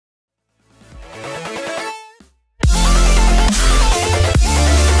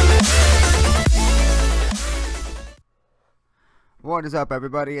What is up,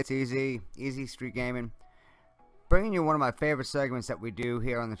 everybody? It's Easy Street Gaming, bringing you one of my favorite segments that we do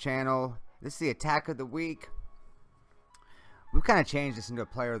here on the channel. This is the Attack of the Week. We've kind of changed this into a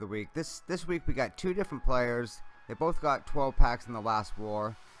Player of the Week. This week we got two different players. They both got 12 packs in the last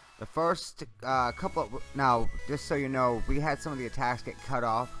war. The first now, just so you know, we had some of the attacks get cut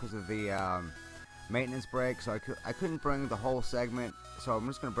off because of the maintenance break, so I couldn't bring the whole segment, so I'm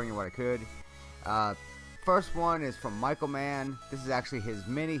just going to bring you what I could. First one is from Michael Man. This is actually his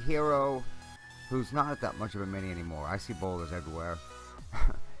mini hero, who's not that much of a mini anymore. I see boulders everywhere.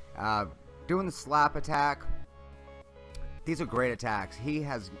 Doing the slap attack. These are great attacks. He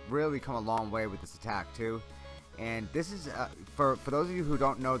has really come a long way with this attack too. And this is for those of you who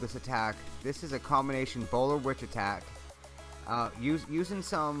don't know this attack, this is a combination bowler witch attack. Using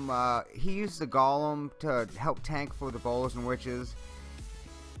some he uses the golem to help tank for the bowlers and witches.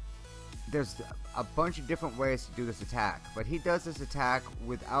 There's a bunch of different ways to do this attack, but he does this attack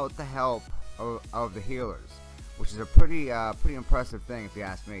without the help of the healers, which is a pretty impressive thing if you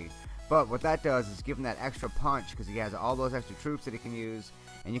ask me. But what that does is give him that extra punch because he has all those extra troops that he can use.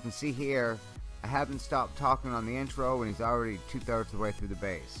 And you can see here, I haven't stopped talking on the intro and he's already 2/3 of the way through the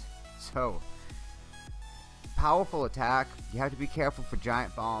base. So, powerful attack. You have to be careful for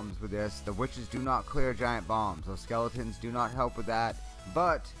giant bombs with this. The witches do not clear giant bombs. Those skeletons do not help with that.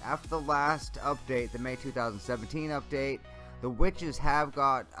 But after the last update, the May 2017 update, the witches have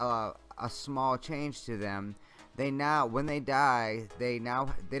got a small change to them. They now, when they die, they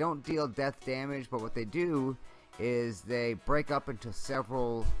don't deal death damage, but what they do is they break up into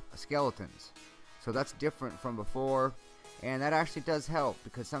several skeletons. So that's different from before, and that actually does help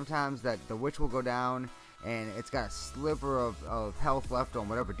because sometimes that the witch will go down and it's got a sliver of health left on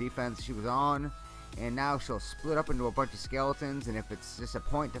whatever defense she was on. And now she'll split up into a bunch of skeletons, and if it's just a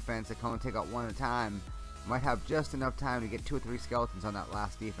point defense that can only take out one at a time, might have just enough time to get 2 or 3 skeletons on that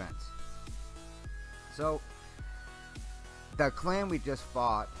last defense. So, the clan we just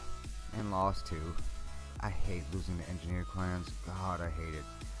fought and lost to, I hate losing the engineer clans, God I hate it,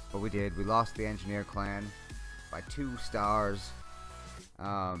 but we did. We lost the engineer clan by 2 stars,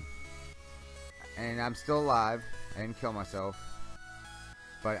 and I'm still alive. I didn't kill myself.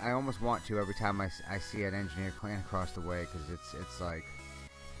 But I almost want to every time I see an engineer clan across the way, because it's like,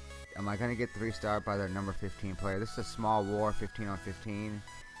 am I going to get 3-star by their number 15 player? This is a small war, 15 on 15,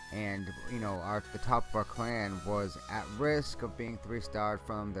 and you know the top of our clan was at risk of being 3-starred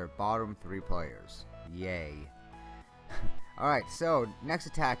from their bottom 3 players. Yay. Alright, so next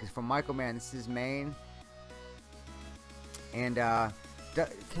attack is from Michael Man. This is his main, and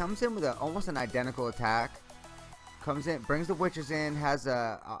comes in with almost an identical attack. Comes in, brings the witches in, has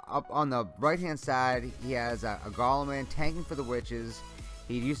up on the right hand side, he has a golem in, tanking for the witches.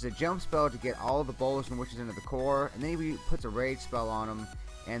 He uses a jump spell to get all of the bowlers and witches into the core, and then he puts a rage spell on them,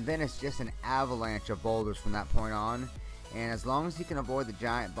 and then it's just an avalanche of boulders from that point on. And as long as he can avoid the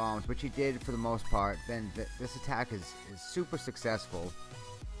giant bombs, which he did for the most part, then this attack is super successful.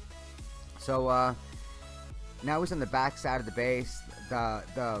 So now he's on the back side of the base.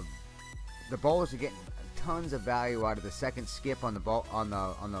 The bowlers are getting tons of value out of the second skip on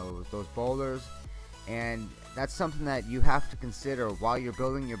those boulders, and that's something that you have to consider while you're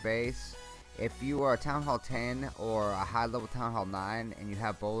building your base. If you are a Town Hall 10 or a high level Town Hall 9 and you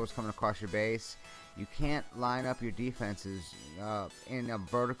have boulders coming across your base, you can't line up your defenses in a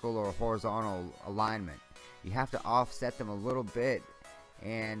vertical or horizontal alignment. You have to offset them a little bit,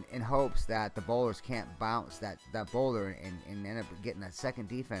 and in hopes that the bowlers can't bounce that boulder and end up getting that second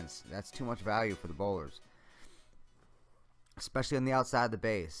defense. That's too much value for the bowlers, especially on the outside of the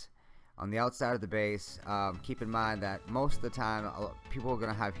base. On the outside of the base, keep in mind that most of the time people are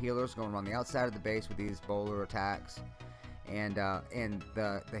going to have healers going around the outside of the base with these bowler attacks, and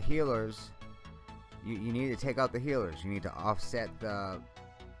the healers, you need to take out the healers. You need to offset the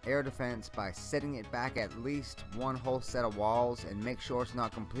air defense by setting it back at least one whole set of walls, and make sure it's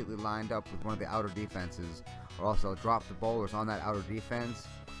not completely lined up with one of the outer defenses, or also drop the bowlers on that outer defense.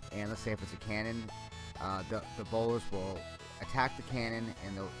 And let's say if it's a cannon, the bowlers will attack the cannon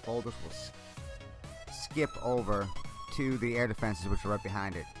and the boulders will skip over to the air defenses, which are right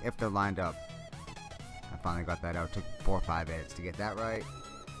behind it, if they're lined up. I finally got that out. It took 4 or 5 edits to get that right.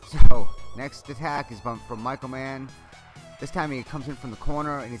 So next attack is from Michael Man. This time he comes in from the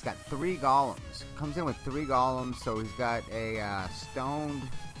corner and he's got 3 golems. Comes in with 3 golems, so he's got a stony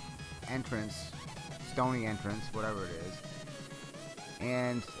entrance, whatever it is.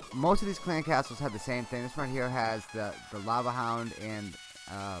 And most of these clan castles have the same thing. This one here has the lava hound and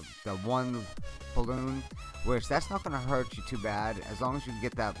the one balloon, which that's not going to hurt you too bad as long as you can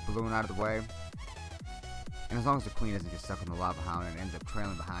get that balloon out of the way. and as long as the queen doesn't get stuck in the lava hound and ends up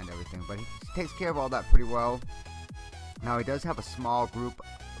trailing behind everything. But he takes care of all that pretty well. Now he does have a small group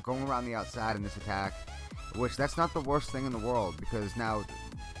going around the outside in this attack, which that's not the worst thing in the world, because now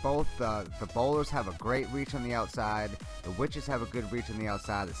both the bowlers have a great reach on the outside, the witches have a good reach on the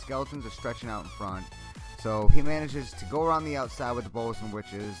outside, the skeletons are stretching out in front. So he manages to go around the outside with the bowlers and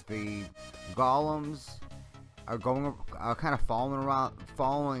witches. The golems are kind of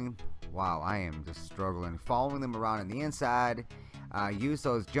following. Wow, I am just struggling. Following them around on the inside. Use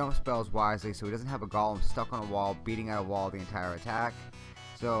those jump spells wisely so he doesn't have a golem stuck on a wall, beating at a wall the entire attack.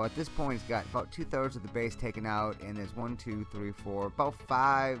 So at this point he's got about 2/3 of the base taken out, and there's 1, 2, 3, 4, about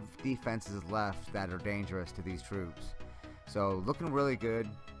 5 defenses left that are dangerous to these troops. So looking really good.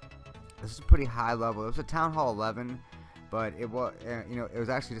 This is a pretty high level. It was a Town Hall 11, but it was it was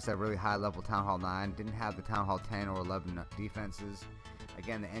actually just a really high level Town Hall 9. Didn't have the Town Hall 10 or 11 defenses.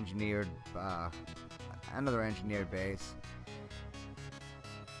 Again, the engineered, another engineered base.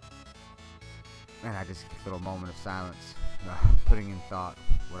 And I just a little moment of silence, putting in thought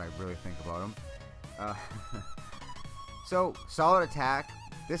what I really think about him. So solid attack.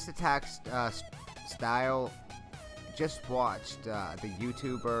 This attack style. Just watched the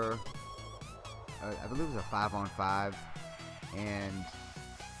YouTuber. I believe it was a 5-on-5, and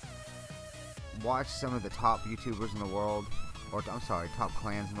watched some of the top YouTubers in the world, or I'm sorry, top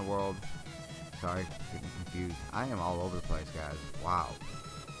clans in the world. Sorry, getting confused. I am all over the place, guys. Wow.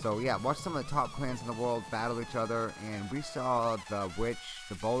 So yeah, watched some of the top clans in the world battle each other, and we saw the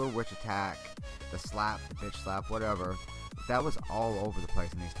bowler witch attack, the slap, the bitch slap, whatever. That was all over the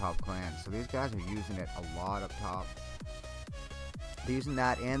place in these top clans. So these guys are using it a lot up top. They're using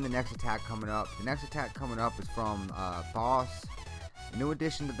that and the next attack coming up. The next attack coming up is from Boss, new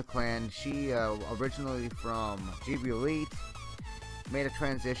addition to the clan. She originally from GB Elite, made a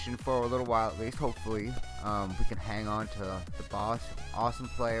transition for a little while at least. Hopefully we can hang on to the Boss. Awesome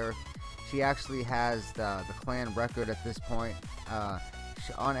player. She actually has the clan record at this point.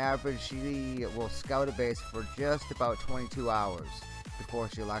 On average, she will scout a base for just about 22 hours before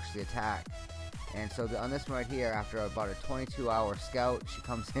she'll actually attack. And so on this one right here, after about a 22-hour scout, she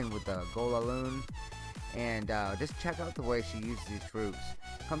comes in with the Golaloon. And just check out the way she uses these troops.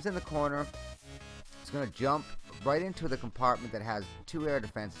 Comes in the corner. It's going to jump right into the compartment that has 2 air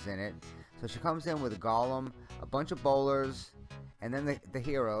defenses in it. So she comes in with a golem, a bunch of bowlers, and then the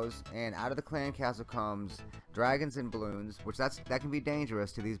heroes. And out of the clan castle comes dragons and balloons, which that can be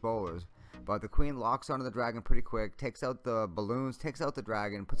dangerous to these bowlers. But the queen locks onto the dragon pretty quick, takes out the balloons, takes out the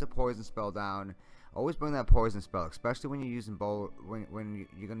dragon, puts a poison spell down. Always bring that poison spell, especially when you're using when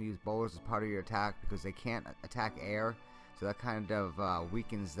you're going to use bowlers as part of your attack, because they can't attack air. So that kind of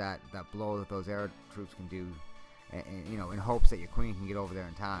weakens that blow that those air troops can do, and in hopes that your queen can get over there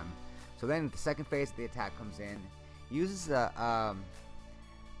in time. So then the second phase of the attack comes in, uses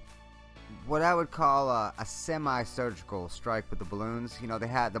what I would call a semi-surgical strike with the balloons. They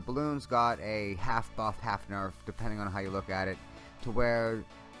had the balloons got a half buff, half nerf, depending on how you look at it, to where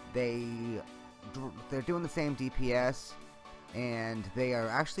they're doing the same DPS, and they are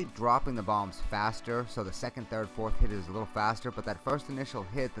actually dropping the bombs faster. So the second, third, fourth hit is a little faster, but that first initial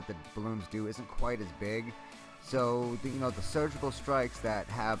hit that the balloons do isn't quite as big. So the surgical strikes that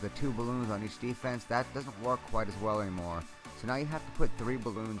have the 2 balloons on each defense, that doesn't work quite as well anymore. So now you have to put 3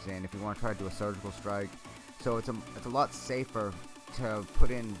 balloons in if you want to try to do a surgical strike. So it's a lot safer to put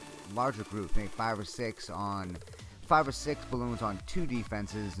in larger groups, maybe 5 or 6 balloons on 2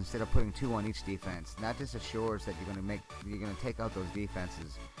 defenses instead of putting 2 on each defense. And that just assures that you're gonna take out those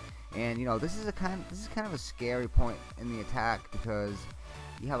defenses. And this is kind of a scary point in the attack, because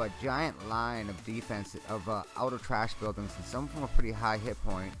you have a giant line of defense of outer trash buildings, and some from a pretty high hit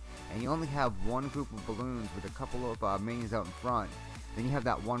point, and you only have one group of balloons with a couple of minions out in front. Then you have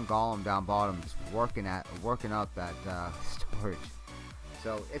that one golem down bottom just working up that storage.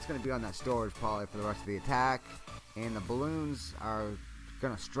 So it's going to be on that storage probably for the rest of the attack, and the balloons are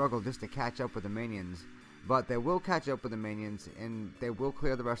going to struggle just to catch up with the minions, but they will catch up with the minions, and they will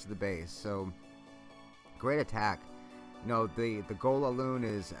clear the rest of the base. So great attack. The Golaloon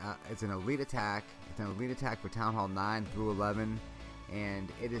is it's an elite attack. It's an elite attack for Town Hall 9 through 11,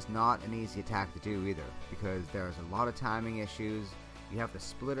 and it is not an easy attack to do either, because there's a lot of timing issues. You have to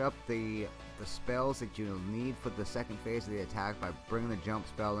split up the spells that you need for the second phase of the attack by bringing the jump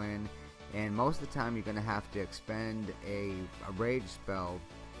spell in, and most of the time you're going to have to expend a rage spell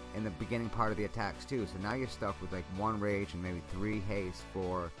in the beginning part of the attacks too. So now you're stuck with like 1 rage and maybe 3 haste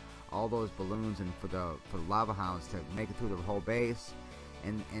for all those balloons and for the lava hounds to make it through the whole base.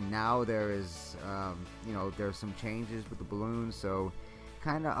 And now there is there's some changes with the balloons, so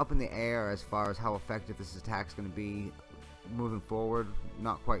kind of up in the air as far as how effective this attack's going to be moving forward.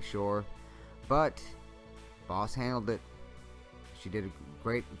 Not quite sure, but Boss handled it. She did a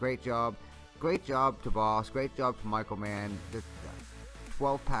great job. Great job to Boss. Great job to Michael, man. The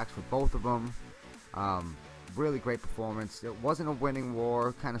 12 packs for both of them. Really great performance. It wasn't a winning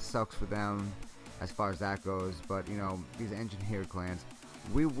war. Kind of sucks for them as far as that goes. But you know, these engineered clans,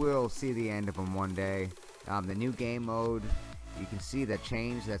 we will see the end of them one day. The new game mode, you can see the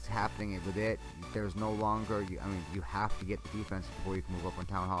change that's happening with it. There's no longer, I mean, you have to get the defense before you can move up on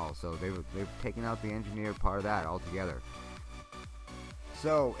Town Hall. So they've taken out the engineered part of that altogether.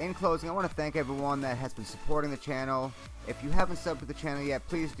 So in closing, I want to thank everyone that has been supporting the channel. If you haven't subbed to the channel yet,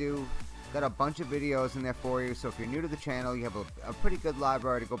 please do. Got a bunch of videos in there for you. So if you're new to the channel, you have a pretty good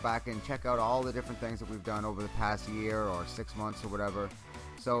library to go back and check out all the different things that we've done over the past year or 6 months or whatever.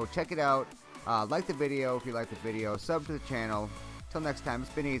 So check it out. Like the video if you like the video. Sub to the channel. Till next time,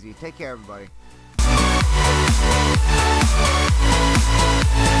 it's been easy. Take care, everybody.